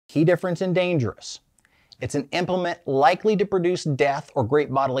Key difference in dangerous. It's an implement likely to produce death or great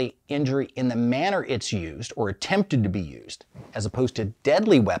bodily injury in the manner it's used or attempted to be used, as opposed to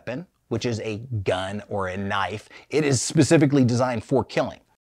deadly weapon, which is a gun or a knife. It is specifically designed for killing.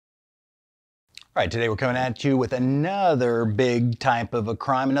 All right, today we're coming at you with another big type of a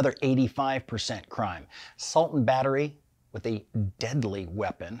crime, another 85% crime. Assault and battery with a deadly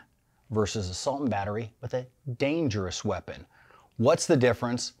weapon versus assault and battery with a dangerous weapon. What's the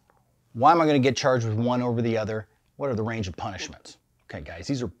difference? Why am I going to get charged with one over the other? What are the range of punishments? Okay, guys,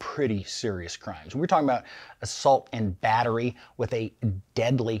 these are pretty serious crimes. We're talking about assault and battery with a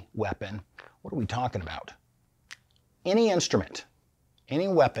deadly weapon. What are we talking about? Any instrument, any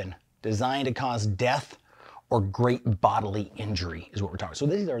weapon designed to cause death or great bodily injury is what we're talking about. So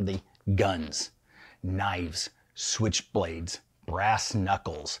these are the guns, knives, switchblades, brass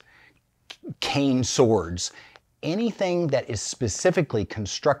knuckles, cane swords, anything that is specifically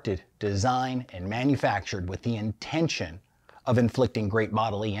constructed, designed, and manufactured with the intention of inflicting great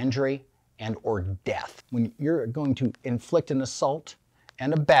bodily injury and or death. When you're going to inflict an assault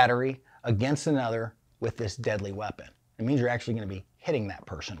and a battery against another with this deadly weapon, it means you're actually going to be hitting that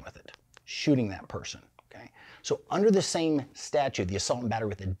person with it, shooting that person, okay? So under the same statute, the assault and battery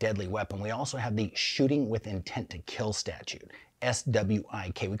with a deadly weapon, we also have the shooting with intent to kill statute,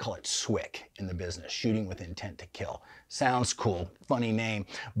 SWIK. We call it SWIC in the business, shooting with intent to kill. Sounds cool, funny name,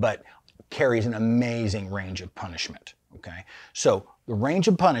 but carries an amazing range of punishment, okay? So the range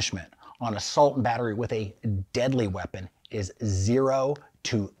of punishment on assault and battery with a deadly weapon is 0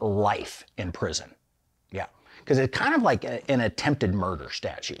 to life in prison. Yeah, because it's kind of like an attempted murder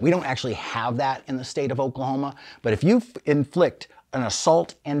statute. We don't actually have that in the state of Oklahoma, but if you inflict an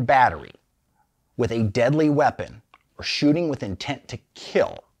assault and battery with a deadly weapon or shooting with intent to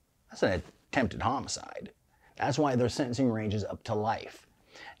kill, that's an attempted homicide. That's why their sentencing range is up to life.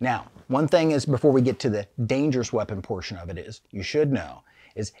 Now, one thing is, before we get to the dangerous weapon portion of it, is you should know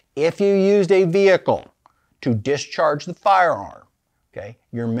is if you used a vehicle to discharge the firearm, okay,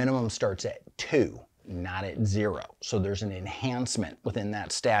 your minimum starts at 2. Not at 0. So there's an enhancement within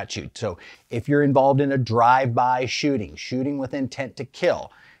that statute. So if you're involved in a drive-by shooting, shooting with intent to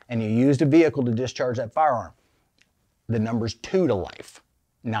kill, and you used a vehicle to discharge that firearm, the number's 2 to life,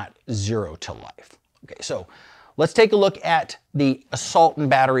 not 0 to life. Okay, so let's take a look at the assault and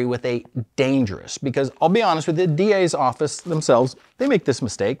battery with a dangerous, because I'll be honest with you, the DA's office themselves, they make this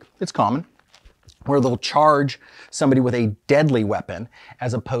mistake. It's common, where they'll charge somebody with a deadly weapon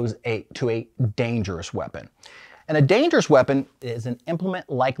as opposed to a dangerous weapon. And a dangerous weapon is an implement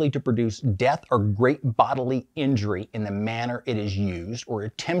likely to produce death or great bodily injury in the manner it is used or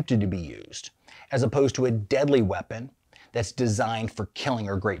attempted to be used, as opposed to a deadly weapon that's designed for killing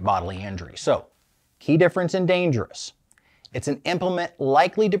or great bodily injury. So, key difference in dangerous. It's an implement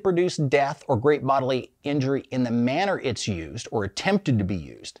likely to produce death or great bodily injury in the manner it's used or attempted to be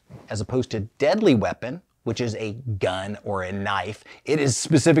used, as opposed to deadly weapon, which is a gun or a knife. It is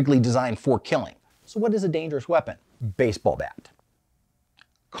specifically designed for killing. So what is a dangerous weapon? Baseball bat,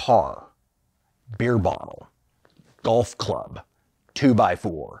 car, beer bottle, golf club,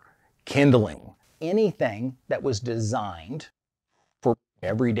 2x4, kindling, anything that was designed for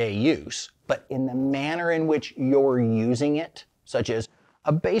everyday use, but in the manner in which you're using it, such as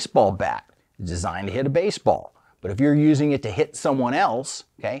a baseball bat, designed to hit a baseball. But if you're using it to hit someone else,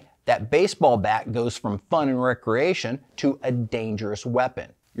 okay, that baseball bat goes from fun and recreation to a dangerous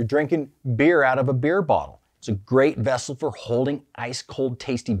weapon. You're drinking beer out of a beer bottle. It's a great vessel for holding ice cold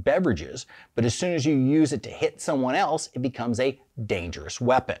tasty beverages, but as soon as you use it to hit someone else, it becomes a dangerous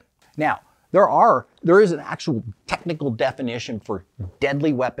weapon. Now, there is an actual technical definition for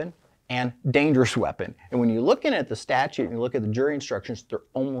deadly weapon and dangerous weapon. And when you're looking at the statute and you look at the jury instructions, they're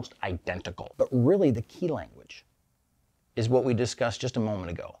almost identical. But really the key language is what we discussed just a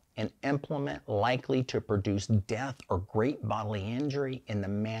moment ago. An implement likely to produce death or great bodily injury in the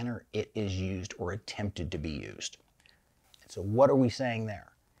manner it is used or attempted to be used. And so what are we saying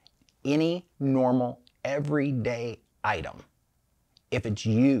there? Any normal, everyday item, if it's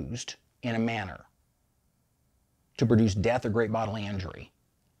used in a manner to produce death or great bodily injury,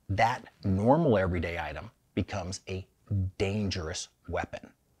 that normal everyday item becomes a dangerous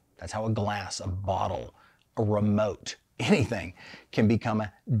weapon. That's how a glass, a bottle, a remote, anything can become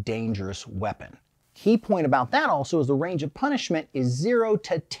a dangerous weapon. Key point about that also is the range of punishment is 0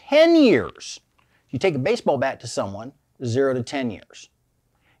 to 10 years. You take a baseball bat to someone, 0 to 10 years.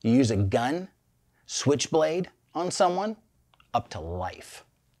 You use a gun, switchblade on someone, up to life.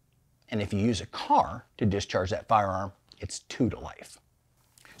 And if you use a car to discharge that firearm, it's 2 to life.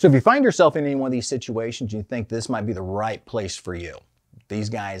 So if you find yourself in any one of these situations, you think this might be the right place for you, These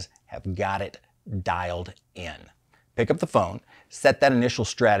guys have got it dialed in. Pick up the phone, set that initial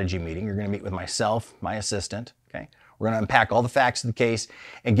strategy meeting. You're going to meet with myself, my assistant, okay? We're going to unpack all the facts of the case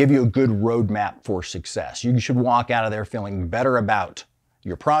and give you a good roadmap for success. You should walk out of there feeling better about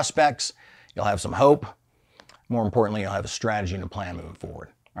your prospects. You'll have some hope. More importantly, you'll have a strategy and a plan moving forward.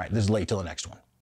 All right, this is Lee. Till the next one.